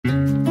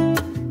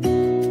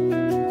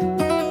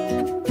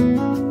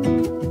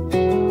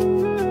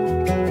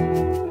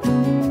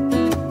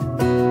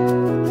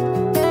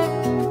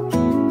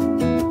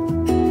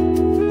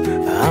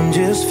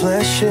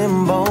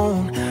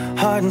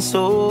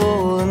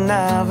and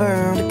I've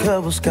earned a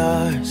couple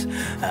scars.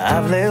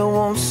 I've let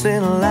once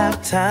in a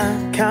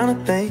lifetime kind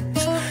of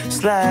things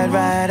slide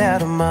right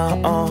out of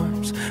my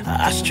arms.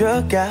 I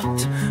struck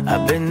out,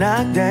 I've been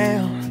knocked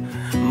down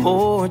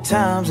more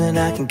times than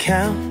I can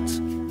count,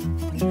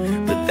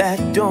 but that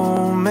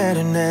don't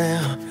matter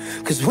now.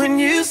 'Cause when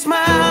you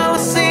smile, I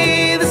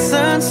see the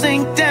sun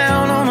sink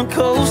down on a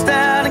coast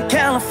out in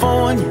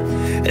California.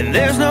 And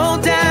there's no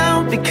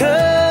doubt,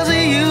 because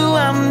of you,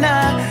 I'm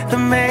not the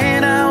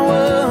man I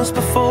was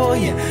before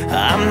you.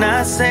 I'm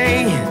not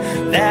saying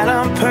that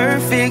I'm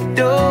perfect,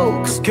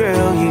 oh, 'cause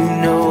girl, you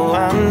know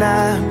I'm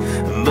not.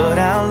 But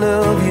I'll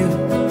love you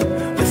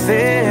with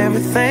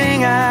everything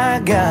I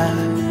got.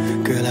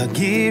 Girl, I'll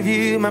give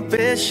you my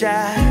best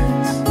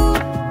shots.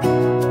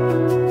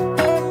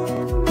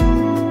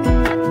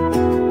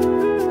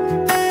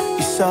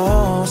 You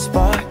saw a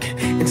spark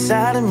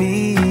inside of me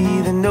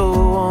that no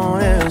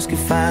one else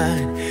could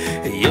find.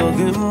 Your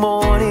good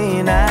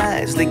morning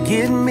eyes, they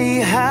get me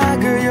high.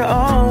 Girl, you're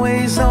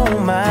always on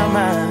my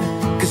mind.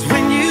 'Cause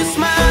when you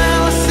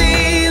smile, I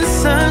see the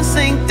sun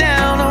sink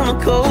down on the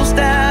coast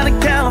out of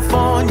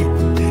California.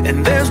 And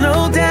there's no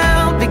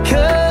doubt,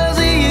 because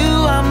of you,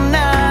 I'm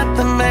not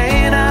the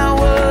man I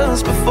was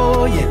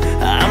before you.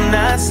 I'm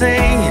not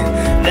saying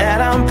that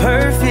I'm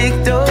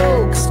perfect,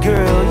 oh, 'cause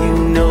girl, you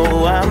know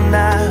I'm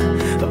not.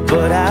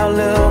 But I'll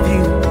love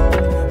you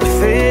with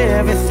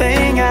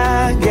everything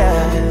I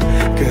got.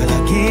 Girl,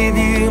 I'll give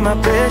you my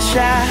best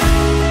shot.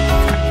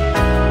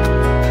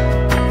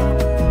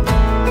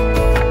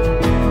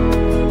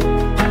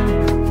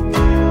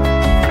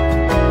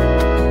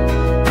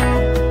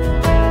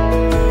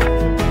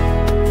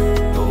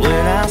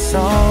 When I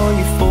saw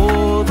you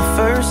for the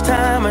first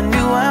time, I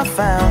knew I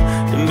found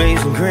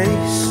amazing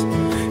grace.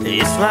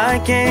 It's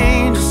like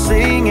angels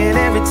singing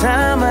every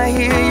time I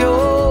hear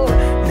your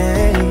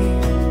name.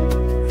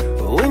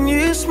 When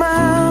you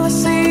smile, I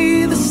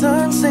see the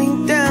sun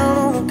sink down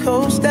on the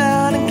coast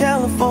out in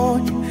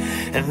California.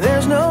 And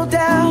there's no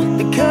doubt,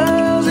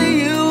 because of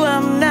you,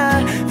 I'm not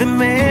the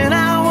man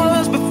I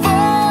was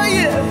before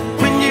you.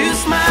 When you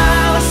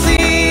smile, I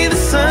see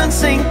the sun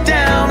sink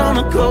down on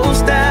the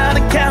coast out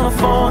in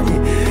California.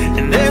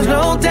 And there's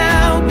no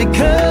doubt,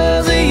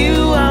 because of you,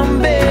 I'm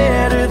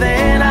better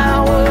than I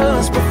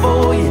was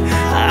before you.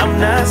 I'm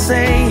not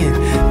saying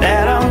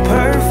that I'm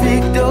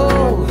perfect,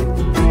 oh,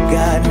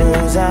 God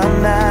knows I'm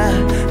not.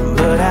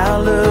 But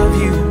I'll love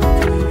you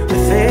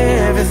with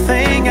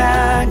everything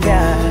I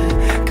got.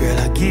 Girl,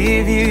 I'll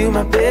give you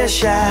my best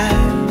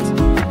shot.